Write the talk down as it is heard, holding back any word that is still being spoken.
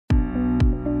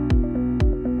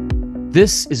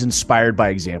This is Inspired by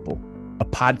Example, a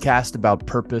podcast about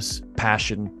purpose,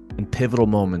 passion, and pivotal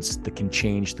moments that can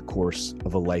change the course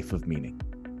of a life of meaning.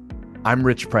 I'm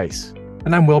Rich Price.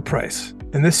 And I'm Will Price.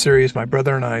 In this series, my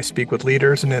brother and I speak with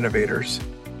leaders and innovators,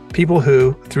 people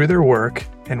who, through their work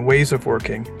and ways of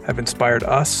working, have inspired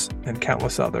us and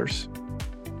countless others.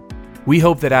 We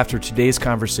hope that after today's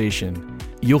conversation,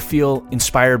 you'll feel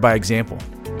inspired by example.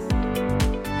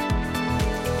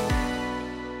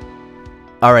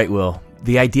 All right, Will.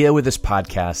 The idea with this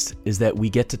podcast is that we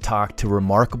get to talk to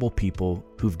remarkable people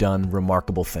who've done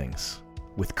remarkable things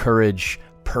with courage,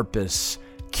 purpose,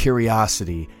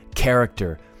 curiosity,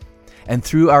 character, and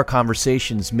through our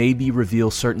conversations, maybe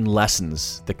reveal certain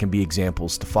lessons that can be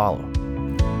examples to follow.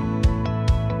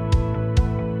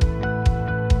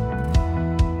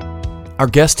 Our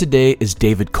guest today is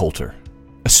David Coulter,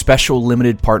 a special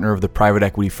limited partner of the private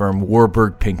equity firm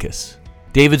Warburg Pincus.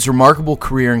 David's remarkable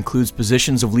career includes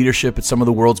positions of leadership at some of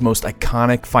the world's most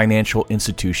iconic financial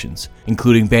institutions,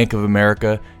 including Bank of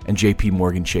America and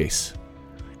JPMorgan Chase.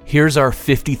 Here's our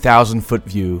 50,000-foot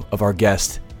view of our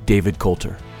guest, David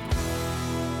Coulter.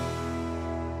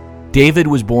 David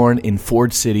was born in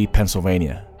Ford City,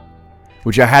 Pennsylvania,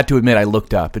 which I had to admit I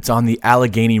looked up. It's on the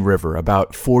Allegheny River,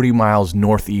 about 40 miles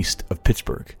northeast of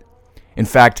Pittsburgh. In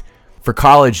fact, for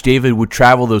college, David would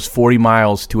travel those 40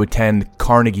 miles to attend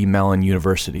Carnegie Mellon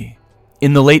University.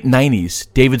 In the late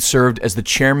 90s, David served as the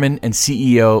chairman and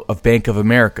CEO of Bank of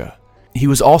America. He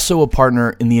was also a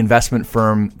partner in the investment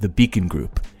firm The Beacon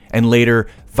Group, and later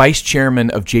vice chairman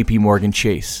of JPMorgan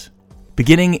Chase.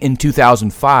 Beginning in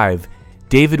 2005,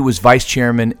 David was vice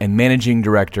chairman and managing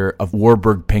director of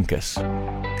Warburg Pincus.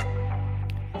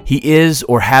 He is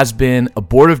or has been a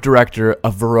board of director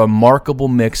of a remarkable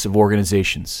mix of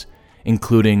organizations,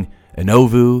 including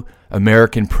Innovu,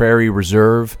 American Prairie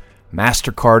Reserve,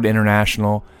 MasterCard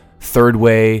International, Third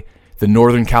Way, the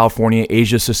Northern California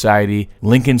Asia Society,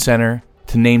 Lincoln Center,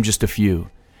 to name just a few.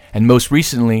 And most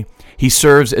recently, he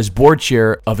serves as board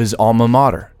chair of his alma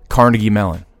mater, Carnegie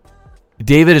Mellon.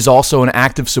 David is also an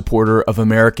active supporter of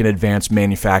American advanced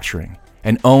manufacturing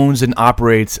and owns and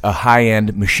operates a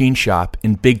high-end machine shop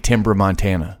in Big Timber,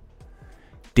 Montana.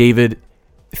 David,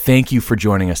 thank you for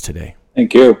joining us today.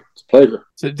 Thank you. It's a pleasure.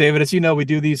 So, David, as you know, we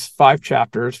do these 5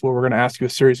 chapters where we're going to ask you a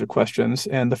series of questions.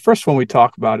 And the first one we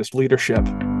talk about is leadership.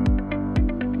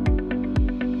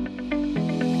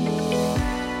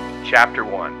 Chapter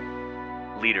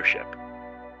 1, Leadership.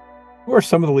 Who are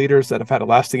some of the leaders that have had a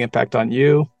lasting impact on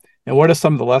you? And what are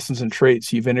some of the lessons and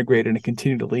traits you've integrated and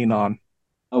continue to lean on?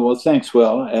 Well, thanks,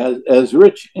 Will. As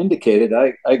Rich indicated,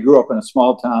 I grew up in a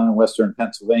small town in western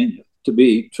Pennsylvania. To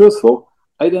be truthful,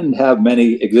 I didn't have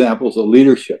many examples of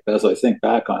leadership as I think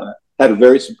back on it. I had a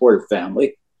very supportive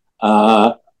family.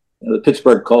 The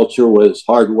Pittsburgh culture was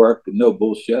hard work and no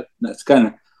bullshit. And that's kind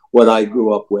of what I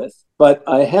grew up with. But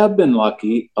I have been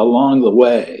lucky along the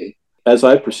way, as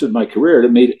I pursued my career, to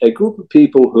meet a group of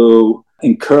people who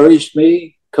encouraged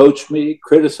me, coached me,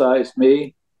 criticized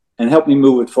me, and helped me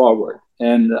move it forward.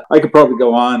 And I could probably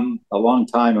go on a long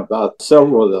time about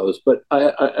several of those. But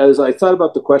as I thought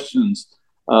about the questions,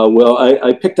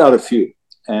 I picked out a few,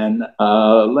 and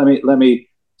let me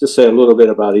just say a little bit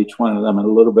about each one of them and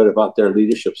a little bit about their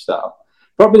leadership style.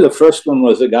 Probably the first one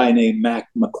was a guy named Mac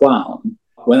McQuown.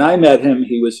 When I met him,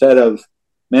 he was head of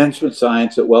management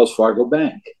science at Wells Fargo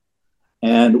Bank,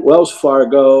 and Wells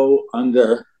Fargo,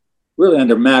 under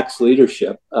Mac's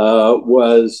leadership,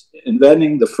 was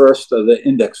inventing the first of the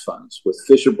index funds with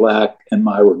Fisher Black and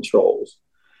Myron Scholes.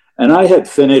 And I had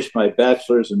finished my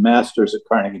bachelor's and master's at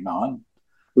Carnegie Mellon,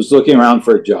 was looking around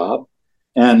for a job.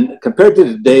 And compared to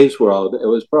today's world, it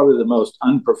was probably the most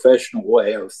unprofessional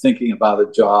way of thinking about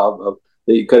a job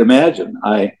that you could imagine.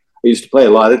 I used to play a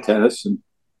lot of tennis, and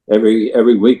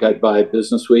every week I'd buy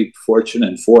Business Week, Fortune,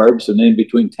 and Forbes. And in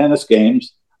between tennis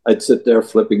games, I'd sit there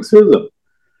flipping through them.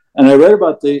 And I read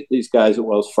about these guys at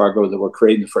Wells Fargo that were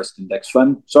creating the first index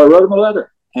fund. So I wrote them a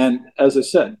letter. And as I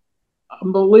said,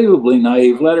 unbelievably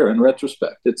naive letter in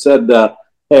retrospect. It said,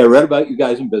 hey, I read about you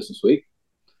guys in Business Week.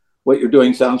 What you're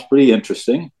doing sounds pretty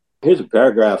interesting. Here's a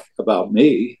paragraph about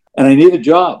me, and I need a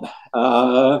job.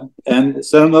 And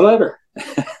sent him the letter.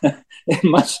 And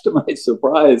much to my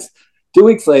surprise, 2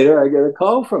 weeks later, I get a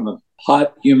call from him.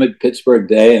 Hot, humid Pittsburgh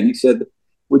day. And he said,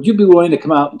 would you be willing to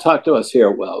come out and talk to us here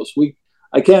at Wells?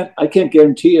 I can't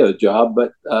guarantee you a job,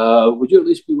 but would you at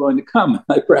least be willing to come?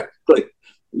 I practically,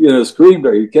 screamed,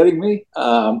 are you kidding me?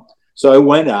 So I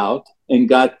went out and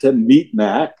got to meet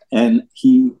Mac, and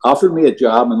he offered me a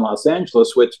job in Los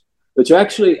Angeles, which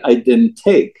actually I didn't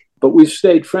take, but we've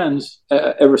stayed friends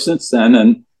ever since then.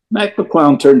 And Mac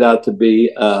McQuown turned out to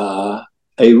be a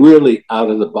a really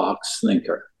out-of-the-box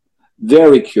thinker,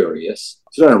 very curious.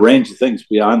 He's done a range of things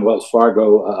beyond Wells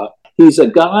Fargo. He's a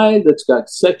guy that's got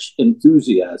such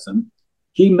enthusiasm.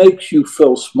 He makes you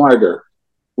feel smarter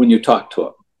when you talk to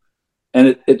him.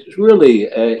 And it's really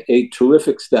a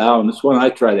terrific style, and it's one I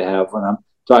try to have when I'm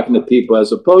talking to people,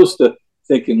 as opposed to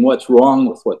thinking what's wrong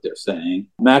with what they're saying.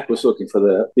 Mac was looking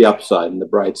for the upside and the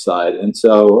bright side. And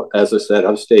so, as I said,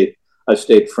 I've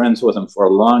stayed friends with him for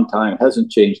a long time,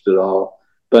 hasn't changed at all.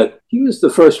 But he was the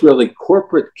first really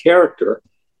corporate character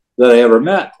that I ever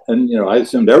met. And, I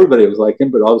assumed everybody was like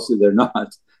him, but obviously they're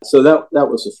not. So that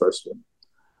was the first one.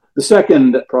 The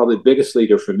second, probably biggest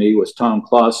leader for me, was Tom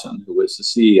Clausen, who was the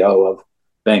CEO of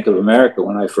Bank of America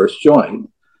when I first joined.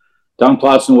 Tom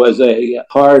Clausen was a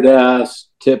hard-ass,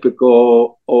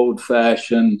 typical,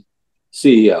 old-fashioned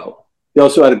CEO. He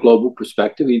also had a global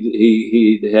perspective.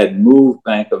 He had moved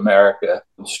Bank of America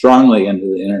strongly into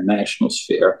the international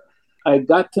sphere. I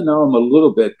got to know him a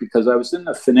little bit because I was in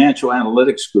the financial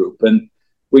analytics group, and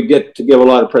we'd get to give a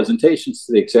lot of presentations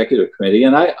to the executive committee.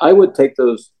 And I would take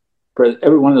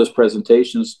every one of those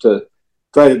presentations to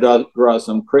try to draw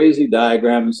some crazy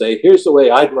diagram and say, here's the way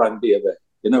I'd run B of A.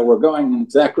 We're going in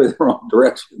exactly the wrong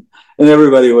direction. And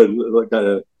everybody would kind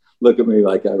of look at me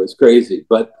like I was crazy.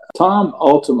 But Tom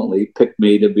ultimately picked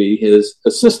me to be his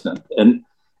assistant. And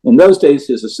in those days,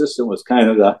 his assistant was kind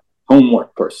of the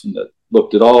homework person that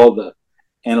looked at all the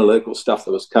analytical stuff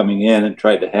that was coming in and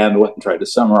tried to handle it and tried to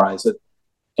summarize it.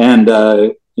 And,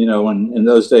 in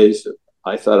those days,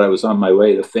 I thought I was on my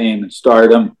way to fame and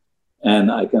stardom.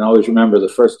 And I can always remember the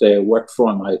first day I worked for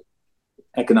him, my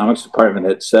economics department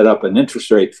had set up an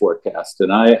interest rate forecast.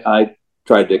 And I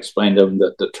tried to explain to him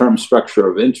that the term structure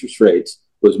of interest rates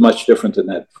was much different than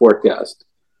that forecast.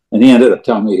 And he ended up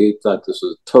telling me he thought this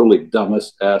was the totally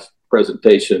dumbest ass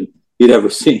presentation he'd ever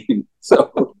seen.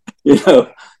 So,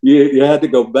 you had to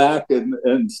go back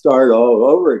and start all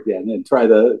over again and try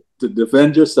to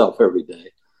defend yourself every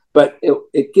day. But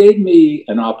it gave me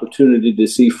an opportunity to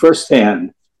see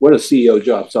firsthand what a CEO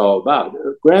job's all about.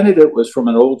 Granted, it was from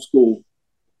an old school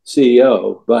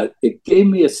CEO, but it gave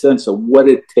me a sense of what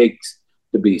it takes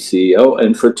to be CEO.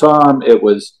 And for Tom, it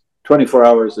was 24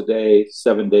 hours a day,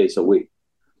 7 days a week.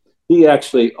 He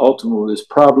actually ultimately was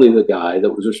probably the guy that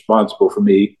was responsible for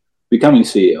me becoming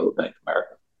CEO of Bank of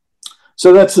America.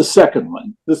 So that's the second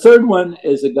one. The third one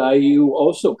is a guy you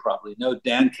also probably know,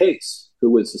 Dan Case,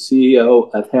 who was the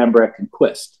CEO of Hambrecht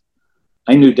Quist.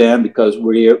 I knew Dan because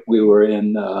we were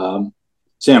in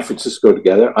San Francisco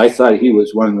together. I thought he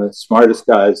was one of the smartest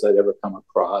guys I'd ever come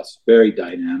across, very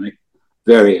dynamic,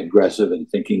 very aggressive in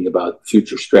thinking about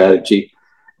future strategy.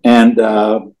 And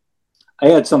I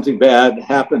had something bad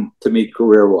happen to me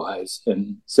career-wise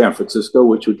in San Francisco,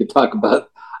 which we could talk about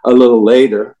a little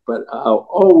later. But I'll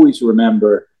always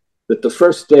remember that the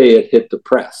first day it hit the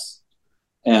press,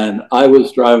 and I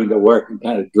was driving to work and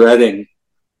kind of dreading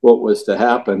what was to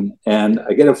happen. And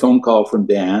I get a phone call from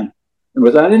Dan. And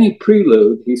without any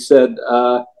prelude, he said,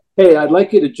 hey, I'd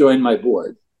like you to join my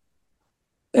board.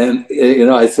 And,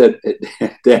 I said,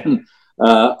 Dan,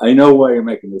 I know why you're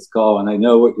making this call and I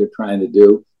know what you're trying to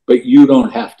do, but you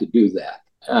don't have to do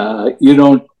that. You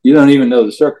don't even know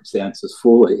the circumstances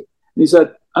fully. And he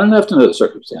said, I don't have to know the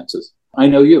circumstances. I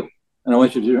know you, and I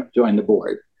want you to join the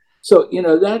board. So,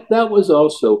 that was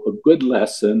also a good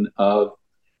lesson of,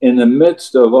 in the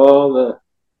midst of all the,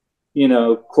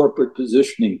 corporate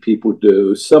positioning people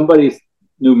do, somebody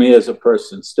knew me as a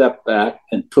person, stepped back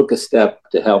and took a step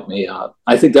to help me out.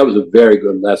 I think that was a very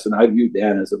good lesson. I view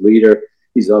Dan as a leader.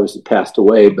 He's obviously passed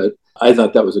away, but I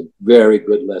thought that was a very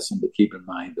good lesson to keep in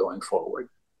mind going forward.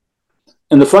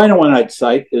 And the final one I'd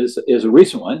cite is a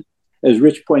recent one. As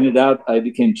Rich pointed out, I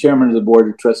became chairman of the board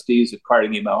of trustees at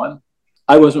Carnegie Mellon.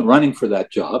 I wasn't running for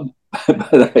that job,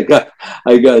 but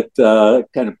I got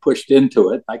kind of pushed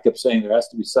into it. I kept saying there has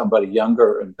to be somebody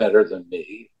younger and better than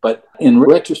me. But in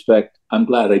retrospect, I'm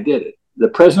glad I did it. The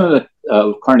president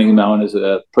of Carnegie Mellon is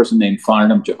a person named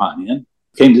Farnam Jahanian.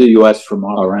 Came to the U.S. from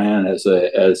Iran as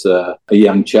a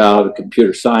young child, a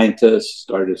computer scientist,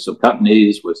 started some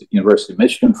companies, was at the University of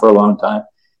Michigan for a long time.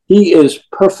 He is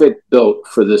perfect built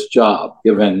for this job,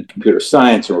 given computer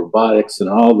science and robotics and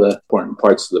all the important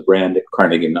parts of the brand at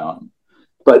Carnegie Mellon.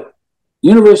 But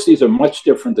universities are much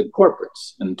different than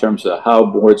corporates in terms of how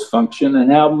boards function and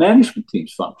how management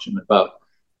teams function.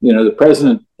 The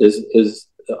president is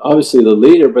obviously the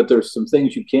leader, but there's some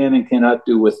things you can and cannot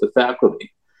do with the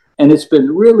faculty. And it's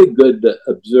been really good to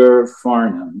observe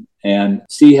Farnam and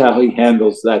see how he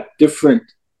handles that different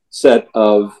set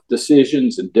of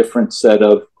decisions and different set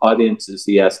of audiences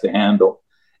he has to handle.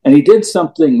 And he did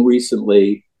something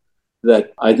recently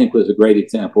that I think was a great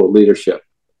example of leadership.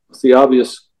 the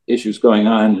obvious issues going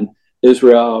on in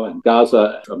Israel and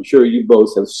Gaza. I'm sure you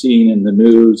both have seen in the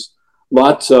news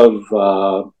lots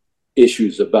of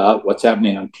issues about what's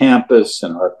happening on campus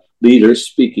and our leaders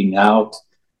speaking out.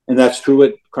 And that's true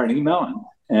at Carnegie Mellon.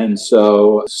 And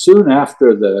so soon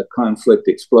after the conflict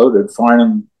exploded,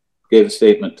 Farnam gave a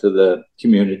statement to the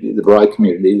community, the broad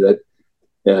community, that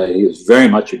he was very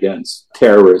much against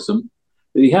terrorism.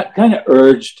 But he kind of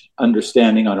urged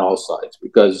understanding on all sides,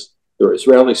 because there were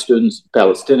Israeli students,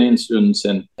 Palestinian students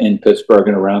in Pittsburgh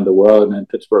and around the world. And then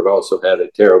Pittsburgh also had a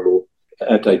terrible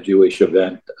anti-Jewish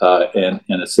event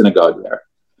in a synagogue there.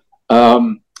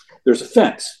 There's a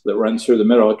fence that runs through the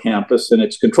middle of campus, and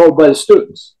it's controlled by the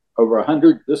students over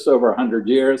 100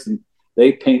 years, and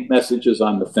they paint messages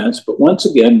on the fence, but once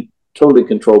again, totally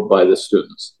controlled by the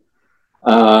students.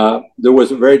 There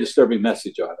was a very disturbing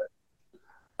message on it.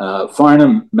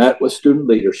 Farnam met with student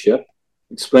leadership,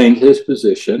 explained his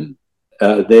position.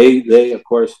 They of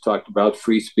course talked about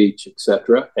free speech,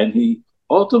 etc. And he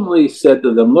ultimately said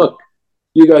to them, look,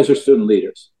 you guys are student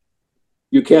leaders.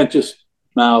 You can't just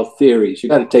mouth theories. You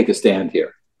got to take a stand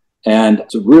here. And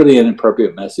it's really an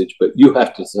inappropriate message, but you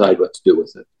have to decide what to do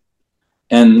with it.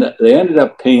 And they ended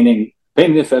up painting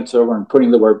the fence over and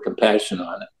putting the word compassion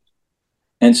on it.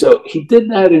 And so he did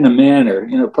that in a manner,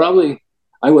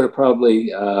 I would have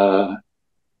for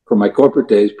my corporate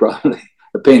days, probably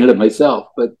painted it myself,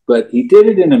 but he did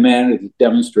it in a manner that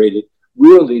demonstrated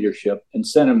real leadership and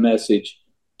sent a message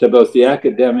to both the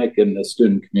academic and the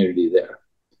student community there.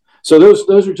 So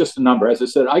those are just a number. As I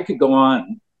said, I could go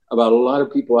on about a lot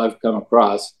of people I've come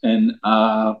across, and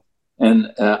I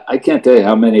can't tell you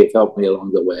how many have helped me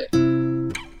along the way.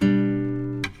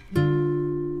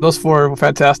 Those four were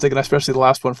fantastic, and especially the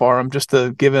last one, Farnam,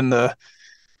 given the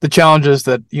challenges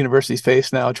that universities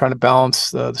face now, trying to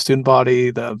balance the student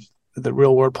body, the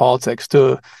real world politics,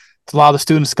 to allow the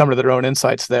students to come to their own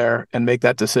insights there and make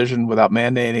that decision without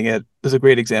mandating it is a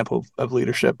great example of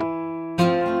leadership.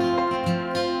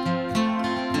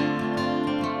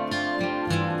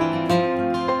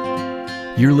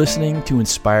 You're listening to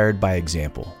Inspired by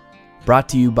Example, brought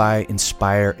to you by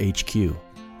InspireHQ,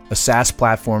 a SaaS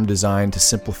platform designed to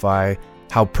simplify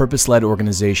how purpose-led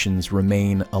organizations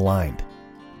remain aligned.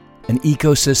 An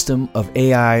ecosystem of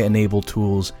AI-enabled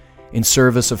tools in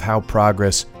service of how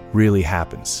progress really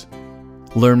happens.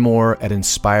 Learn more at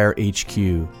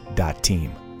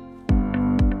inspirehq.team.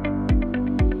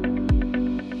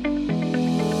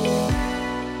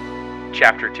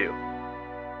 Chapter 2,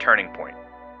 Turning Point.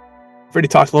 We've already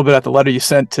talked a little bit about the letter you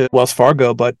sent to Wells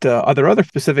Fargo, but are there other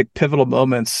specific pivotal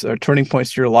moments or turning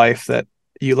points to your life that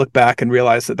you look back and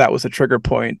realize that was a trigger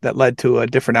point that led to a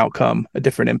different outcome, a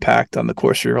different impact on the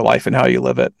course of your life and how you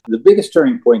live it? The biggest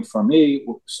turning point for me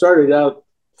started out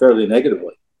fairly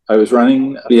negatively. I was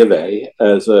running B of A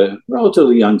as a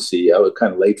relatively young CEO,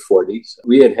 kind of late 40s.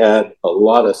 We had a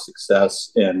lot of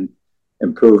success in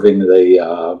improving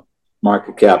the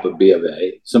market cap of B of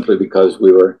A, simply because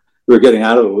we were getting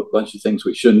out of a bunch of things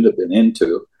we shouldn't have been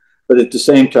into, but at the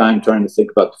same time trying to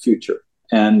think about the future.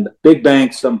 And big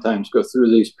banks sometimes go through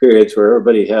these periods where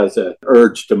everybody has an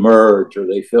urge to merge, or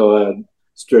they feel a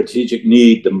strategic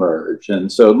need to merge. And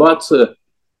so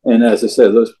and as I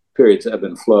said, those periods ebb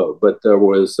and flow, but there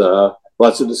was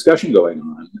lots of discussion going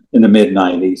on in the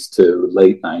mid-90s to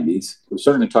late 90s. We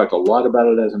certainly talked a lot about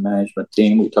it as a management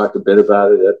team. We talked a bit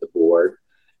about it at the board.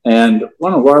 And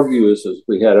one of our views is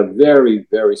we had a very,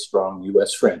 very strong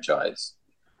U.S. franchise.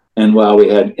 And while we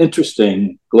had an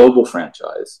interesting global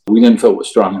franchise, we didn't feel it was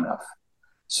strong enough.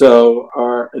 So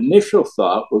our initial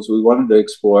thought was we wanted to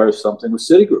explore something with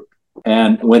Citigroup,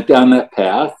 and went down that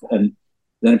path. And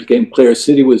then it became clear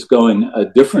Citi was going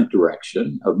a different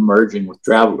direction of merging with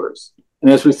Travelers. And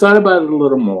as we thought about it a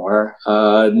little more,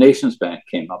 Nations Bank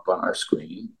came up on our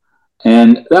screen.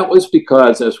 And that was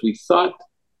because as we thought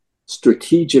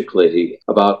strategically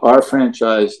about our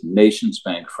franchise, Nations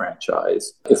Bank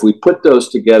franchise, if we put those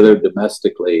together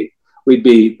domestically, we'd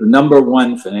be the number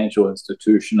one financial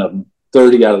institution of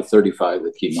 30 out of 35 of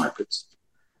the key markets.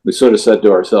 We sort of said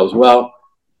to ourselves, well,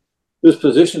 this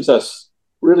positions us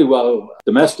really well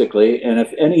domestically, and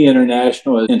if any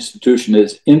international institution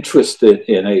is interested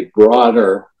in a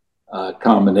broader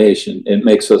combination, it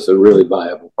makes us a really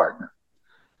viable partner.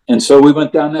 And so we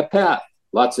went down that path.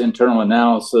 Lots of internal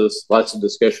analysis, lots of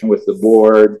discussion with the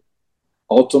board.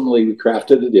 Ultimately, we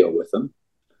crafted a deal with them.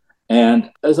 And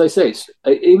as I say,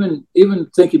 even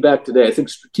thinking back today, I think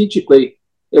strategically,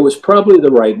 it was probably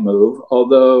the right move,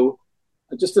 although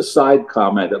just a side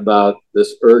comment about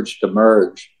this urge to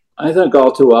merge. I think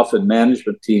all too often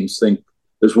management teams think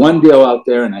there's one deal out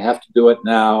there and I have to do it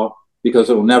now because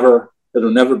it'll never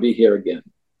be here again.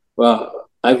 Well,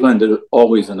 I've learned there's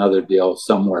always another deal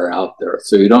somewhere out there.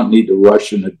 So you don't need to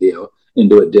rush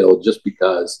into a deal just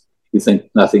because you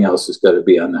think nothing else is going to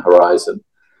be on the horizon.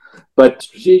 But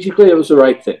strategically, it was the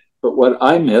right thing. But what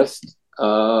I missed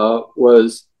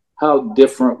was how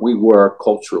different we were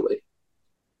culturally.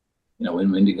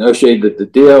 When we negotiated the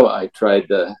deal, I tried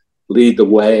to lead the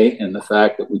way in the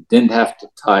fact that we didn't have to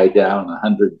tie down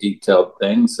 100 detailed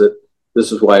things, that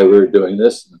this is why we were doing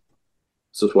this, and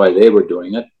this is why they were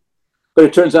doing it. But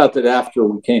it turns out that after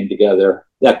we came together,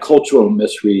 that cultural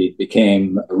misread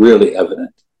became really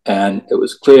evident. And it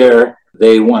was clear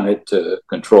they wanted to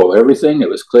control everything. It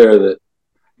was clear that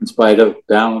in spite of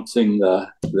balancing the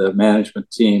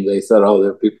management team, they thought,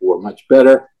 their people were much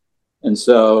better. And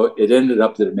so it ended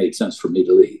up that it made sense for me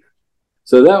to leave.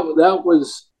 So that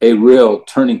was a real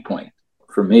turning point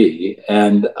for me,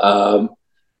 and a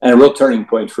real turning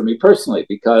point for me personally,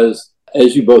 because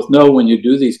as you both know, when you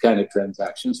do these kind of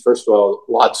transactions, first of all,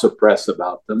 lots of press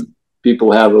about them.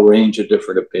 People have a range of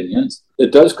different opinions.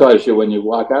 It does cause you, when you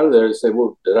walk out of there, to say,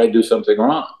 well, did I do something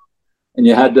wrong? And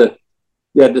you had to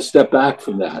step back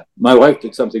from that. My wife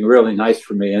did something really nice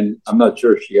for me, and I'm not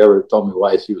sure she ever told me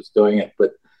why she was doing it,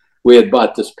 but we had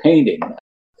bought this painting.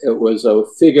 It was a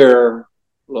figure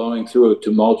flowing through a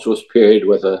tumultuous period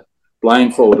with a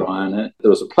blindfold on it. There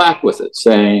was a plaque with it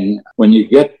saying, when you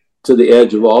get to the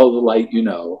edge of all the light and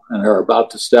are about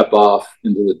to step off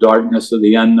into the darkness of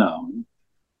the unknown,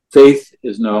 faith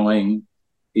is knowing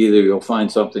either you'll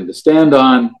find something to stand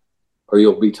on or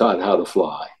you'll be taught how to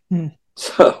fly.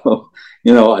 So,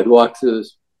 I'd walk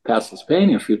past this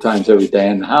painting a few times every day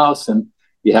in the house, and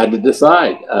you had to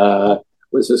decide,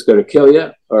 was this going to kill you,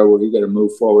 or were you going to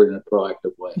move forward in a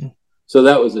proactive way? So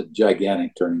that was a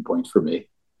gigantic turning point for me.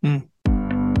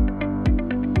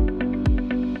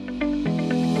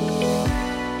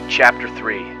 Chapter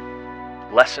 3,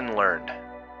 Lesson Learned.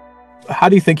 How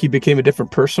do you think you became a different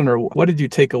person, or what did you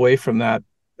take away from that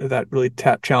really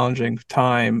challenging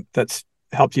time that's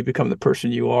helped you become the person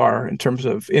you are, in terms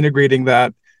of integrating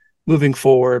that, moving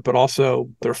forward, but also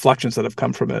the reflections that have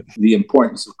come from it? The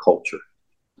importance of culture.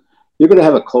 You're going to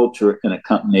have a culture in a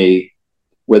company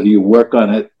whether you work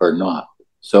on it or not.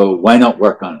 So why not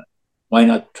work on it? Why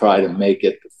not try to make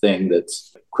it the thing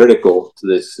that's critical to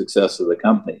the success of the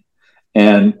company?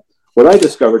 And what I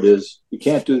discovered is you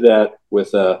can't do that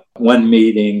with one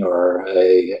meeting or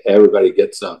everybody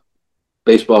gets a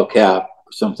baseball cap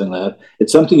or something like that.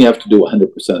 It's something you have to do 100%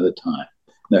 of the time.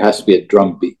 There has to be a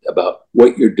drumbeat about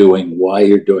what you're doing, why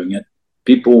you're doing it.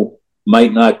 People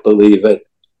might not believe it,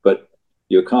 but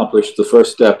you accomplish the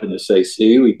first step and you say,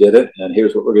 see, we did it, and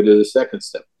here's what we're going to do the second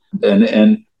step.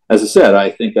 And as I said, I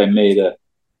think I made a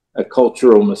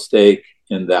cultural mistake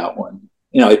in that one.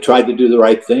 I tried to do the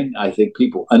right thing. I think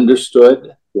people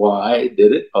understood why I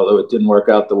did it, although it didn't work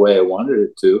out the way I wanted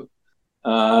it to.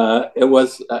 It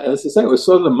was, as I say, it was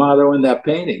sort of the motto in that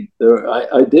painting.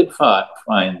 I did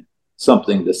find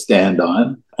something to stand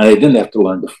on, and I didn't have to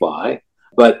learn to fly.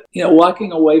 But,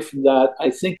 walking away from that, I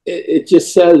think it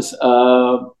just says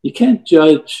you can't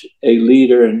judge a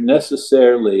leader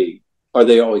necessarily, are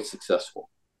they always successful?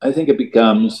 I think it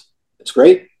becomes, it's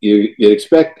great. You'd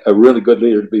expect a really good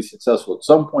leader to be successful at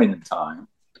some point in time,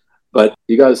 but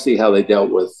you got to see how they dealt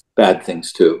with bad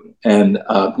things too. And,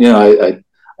 I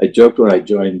joked when I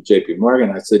joined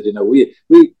JPMorgan, I said, we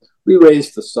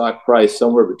raised the stock price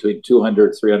somewhere between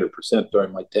 200, 300%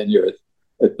 during my tenure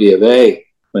at B of A.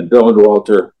 When Bill and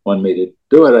Walter wanted me to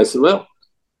do it, I said, well,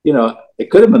 it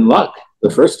could have been luck the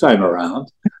first time around.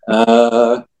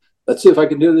 Let's see if I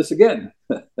can do this again.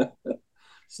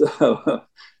 So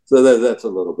that's a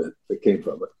little bit that came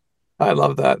from it. I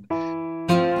love that.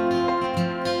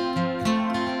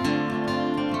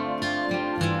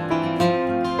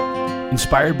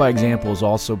 Inspired by Example is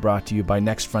also brought to you by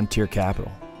Next Frontier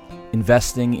Capital,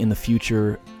 investing in the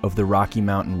future of the Rocky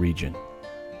Mountain region,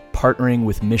 partnering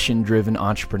with mission-driven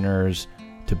entrepreneurs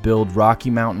to build Rocky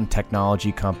Mountain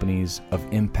technology companies of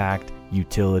impact,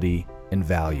 utility, and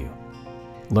value.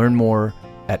 Learn more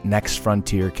at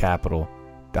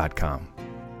nextfrontiercapital.com.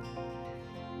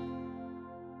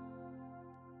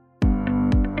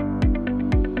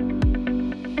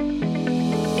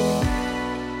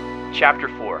 Chapter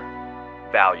 4,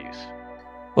 Values.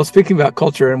 Well, speaking about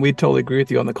culture, and we totally agree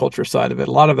with you on the culture side of it,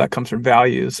 a lot of that comes from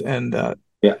values. And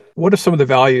what are some of the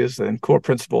values and core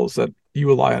principles that you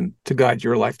rely on to guide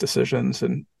your life decisions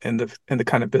and the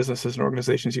kind of businesses and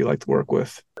organizations you like to work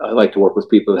with? I like to work with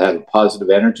people that have a positive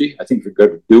energy. I think if you're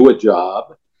going to do a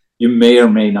job, you may or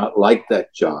may not like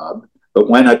that job, but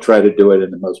why not try to do it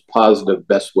in the most positive,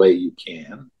 best way you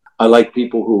can? I like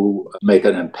people who make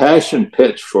an impassioned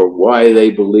pitch for why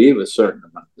they believe a certain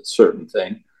a certain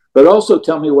thing, but also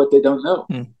tell me what they don't know,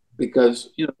 because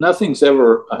nothing's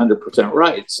ever 100%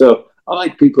 right. So I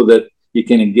like people that you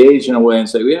can engage in a way and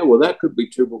say, yeah, well, that could be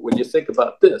true, but when you think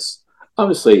about this,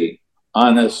 obviously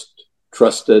honest,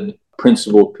 trusted,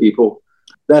 principled people.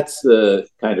 That's the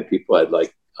kind of people I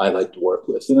like to work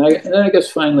with. And I guess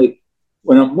finally,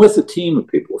 when I'm with a team of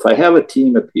people, if I have a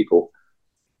team of people,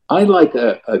 I like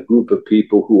a group of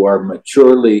people who are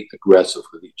maturely aggressive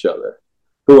with each other,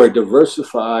 who are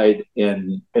diversified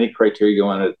in any criteria you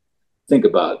want to think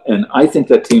about. And I think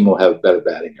that team will have better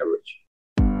batting average.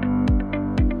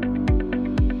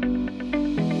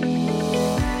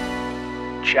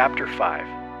 Chapter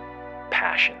 5,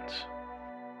 Passions.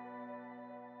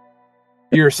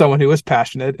 You're someone who is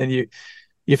passionate, and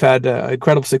you've had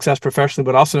incredible success professionally,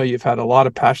 but also you've had a lot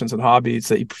of passions and hobbies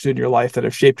that you pursued in your life that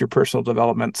have shaped your personal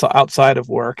development so outside of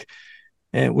work.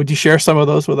 And would you share some of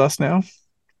those with us now?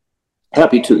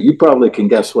 Happy to. You probably can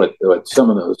guess what some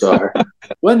of those are.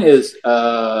 One is,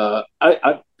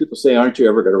 people say, aren't you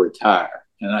ever going to retire?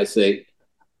 And I say,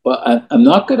 well, I'm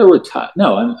not going to retire.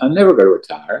 No, I'm never going to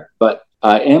retire, but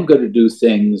I am going to do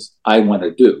things I want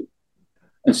to do.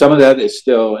 And some of that is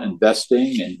still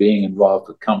investing and being involved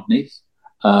with companies.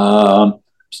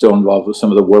 Still involved with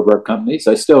some of the Warburg companies.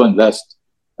 I still invest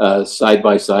side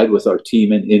by side with our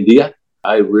team in India.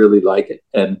 I really like it.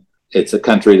 And it's a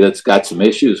country that's got some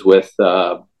issues with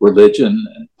religion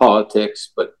and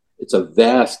politics, but it's a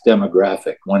vast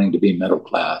demographic wanting to be middle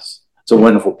class. It's a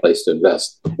wonderful place to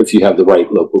invest if you have the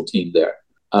right local team there.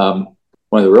 One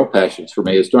of the real passions for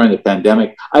me is during the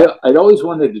pandemic, I'd always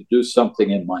wanted to do something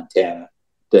in Montana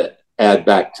to add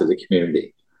back to the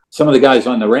community. Some of the guys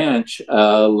on the ranch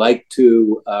like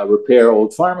to repair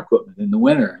old farm equipment in the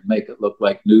winter and make it look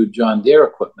like new John Deere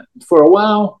equipment. For a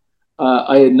while,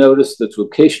 I had noticed that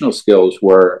vocational skills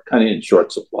were kind of in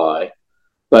short supply,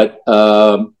 but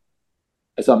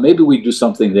I thought maybe we'd do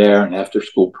something there, an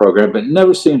after-school program, but it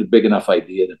never seemed a big enough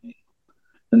idea to me.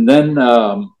 And then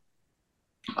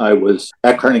I was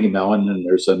at Carnegie Mellon, and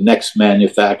there's a next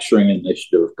manufacturing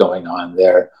initiative going on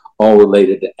there, all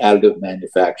related to additive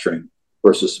manufacturing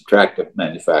versus subtractive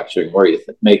manufacturing, where you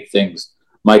make things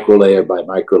micro-layer by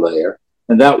micro-layer.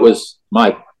 And that was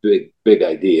my big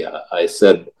idea. I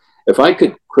said, if I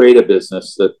could create a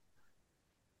business that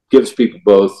gives people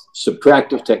both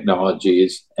subtractive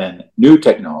technologies and new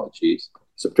technologies,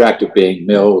 subtractive being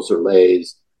mills or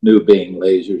lathes, new being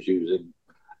lasers using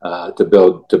to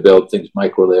build things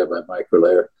micro-layer by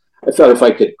micro-layer. I thought if I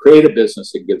could create a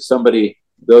business and give somebody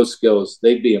those skills,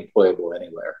 they'd be employable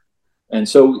anywhere. And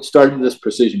so we started this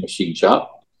precision machine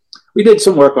shop. We did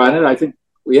some work on it. I think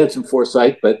we had some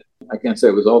foresight, but I can't say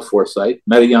it was all foresight.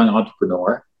 Met a young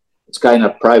entrepreneur. It's kind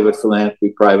of private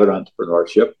philanthropy, private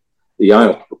entrepreneurship. The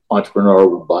young entrepreneur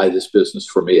will buy this business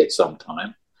for me at some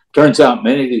time. Turns out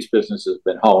many of these businesses have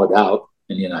been hollowed out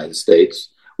in the United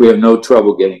States. We have no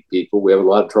trouble getting people. We have a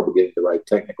lot of trouble getting the right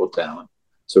technical talent.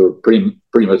 So we're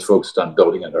pretty much focused on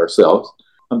building it ourselves.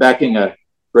 I'm backing a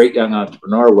great young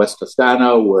entrepreneur, West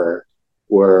Toscano. We're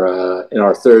in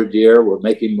our third year. We're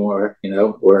making more,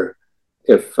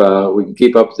 if we can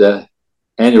keep up the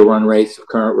annual run rates of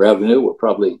current revenue, we're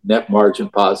probably net margin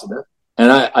positive.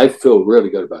 And I feel really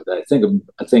good about that.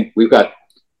 I think we've got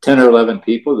 10 or 11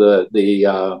 people.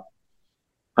 The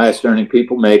highest earning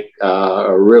people make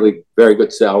a really very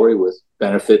good salary with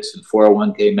benefits and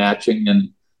 401k matching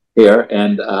here.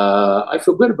 And I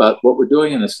feel good about what we're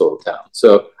doing in this little town.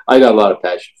 So I got a lot of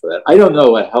passion for that. I don't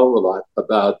know a hell of a lot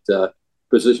about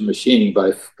precision machining,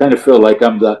 but I kind of feel like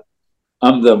I'm the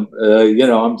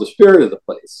spirit of the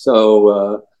place.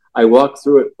 So I walk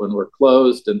through it when we're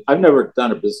closed, and I've never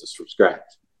done a business from scratch.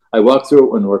 I walk through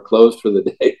it when we're closed for the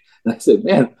day, and I say,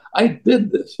 man, I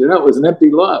did this. It was an empty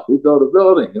lot. We built a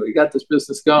building, and we got this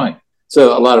business going.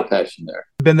 So a lot of passion there.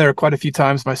 I've been there quite a few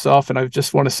times myself, and I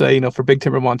just want to say, for Big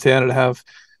Timber, Montana to have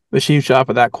a machine shop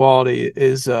of that quality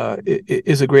is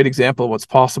a great example of what's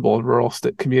possible in rural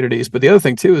communities. But the other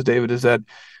thing too is, David, is that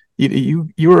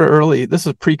you were early. This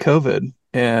is pre-COVID.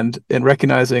 And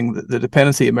recognizing the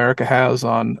dependency America has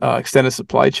on extended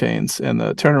supply chains and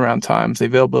the turnaround times, the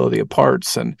availability of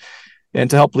parts, and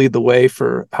to help lead the way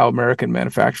for how American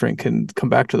manufacturing can come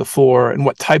back to the fore and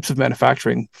what types of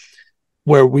manufacturing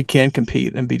where we can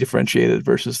compete and be differentiated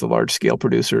versus the large scale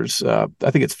producers. I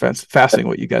think it's fascinating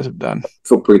what you guys have done. I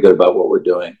feel pretty good about what we're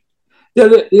doing.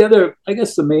 The other, I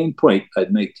guess the main point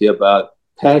I'd make to you about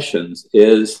passions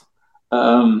is,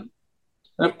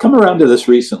 I've come around to this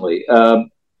recently.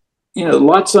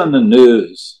 Lots on the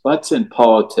news, lots in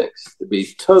politics to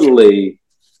be totally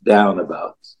down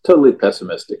about, totally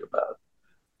pessimistic about.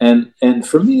 And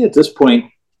for me at this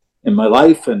point, in my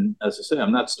life. And as I say,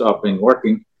 I'm not stopping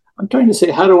working. I'm trying to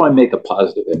say, how do I make a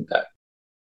positive impact?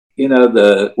 You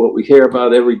know, what we hear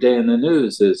about every day in the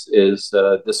news is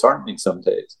disheartening some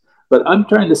days. But I'm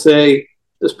trying to say, at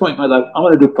this point in my life, I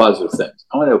want to do positive things.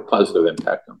 I want to have a positive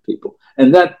impact on people.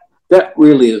 And that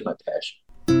really is my passion.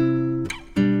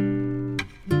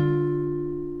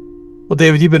 Well,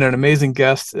 David, you've been an amazing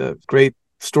guest. Great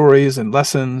stories and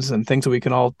lessons and things that we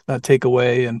can all take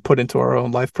away and put into our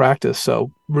own life practice.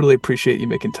 So really appreciate you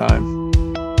making time.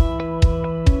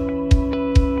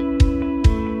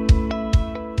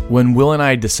 When Will and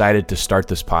I decided to start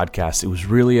this podcast, it was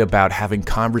really about having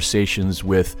conversations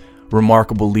with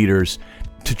remarkable leaders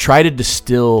to try to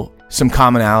distill some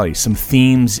commonalities, some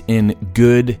themes in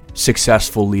good,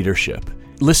 successful leadership.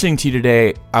 Listening to you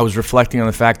today, I was reflecting on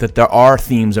the fact that there are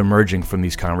themes emerging from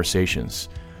these conversations.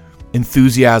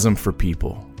 Enthusiasm for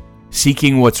people,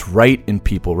 seeking what's right in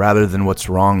people rather than what's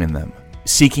wrong in them,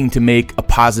 seeking to make a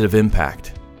positive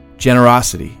impact,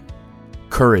 generosity,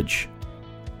 courage,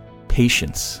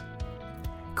 patience,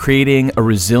 creating a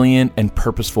resilient and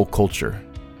purposeful culture.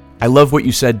 I love what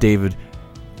you said, David,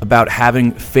 about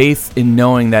having faith in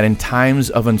knowing that in times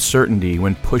of uncertainty,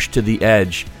 when pushed to the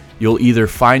edge, you'll either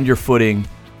find your footing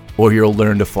or you'll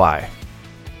learn to fly.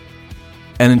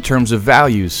 And in terms of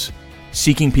values,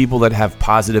 seeking people that have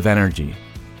positive energy,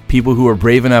 people who are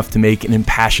brave enough to make an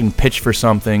impassioned pitch for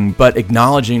something, but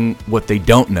acknowledging what they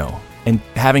don't know, and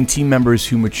having team members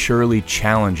who maturely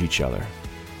challenge each other.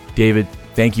 David,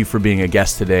 thank you for being a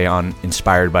guest today on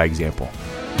Inspired by Example.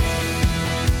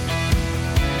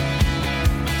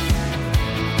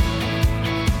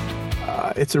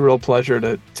 It's a real pleasure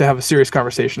to have a serious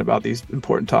conversation about these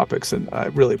important topics, and I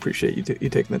really appreciate you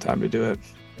taking the time to do it.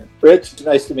 Rich, it's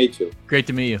nice to meet you. Great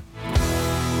to meet you.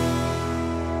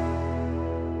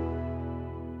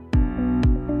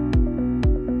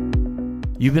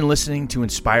 You've been listening to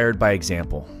Inspired by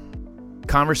Example,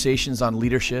 conversations on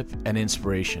leadership and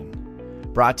inspiration,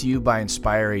 brought to you by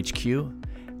InspireHQ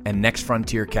and Next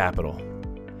Frontier Capital.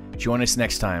 Join us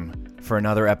next time for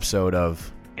another episode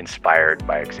of Inspired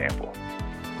by Example.